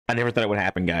I never thought it would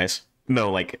happen, guys.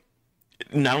 No, like,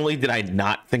 not only did I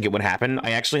not think it would happen,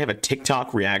 I actually have a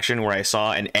TikTok reaction where I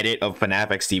saw an edit of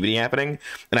FNAF X DVD happening,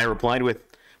 and I replied with,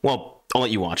 well, I'll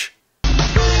let you watch.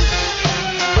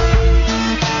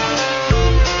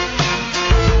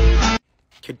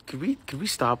 Could we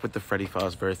stop with the Freddy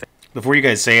Fazbear thing? Before you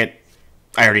guys say it,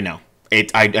 I already know.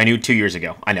 I knew 2 years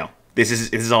ago. I know. This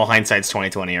is all hindsight's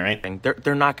 2020, all right?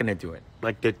 They're not gonna do it.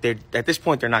 Like they're at this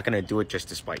point they're not gonna do it just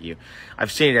to spite you.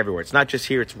 I've seen it everywhere. It's not just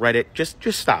here. It's Reddit.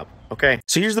 Just stop, okay?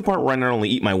 So here's the part where I not only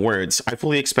eat my words, I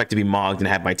fully expect to be mogged and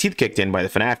have my teeth kicked in by the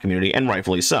FNAF community, and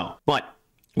rightfully so. But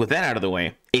with that out of the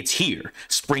way, it's here.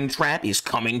 Springtrap is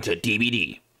coming to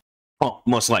DBD. Well,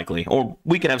 most likely. Or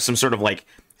we could have some sort of like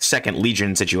second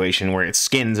Legion situation where it's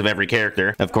skins of every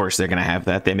character. Of course they're gonna have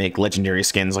that. They make legendary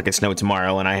skins like it's no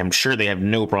tomorrow, and I am sure they have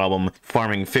no problem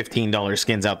farming $15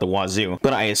 skins out the wazoo.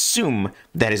 But I assume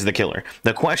that is the killer.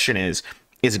 The question is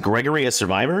Gregory a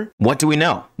survivor? What do we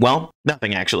know? Well,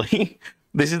 nothing actually.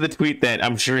 This is the tweet that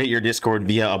I'm sure hit your Discord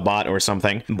via a bot or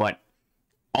something, but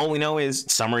all we know is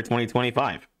summer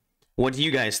 2025. What do you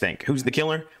guys think? Who's the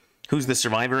killer? Who's the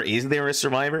survivor? Is there a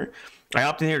survivor? I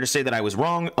opted here to say that I was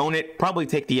wrong, own it, probably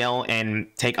take the L, and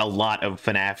take a lot of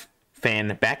FNAF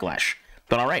fan backlash.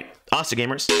 But alright, Asa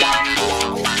gamers.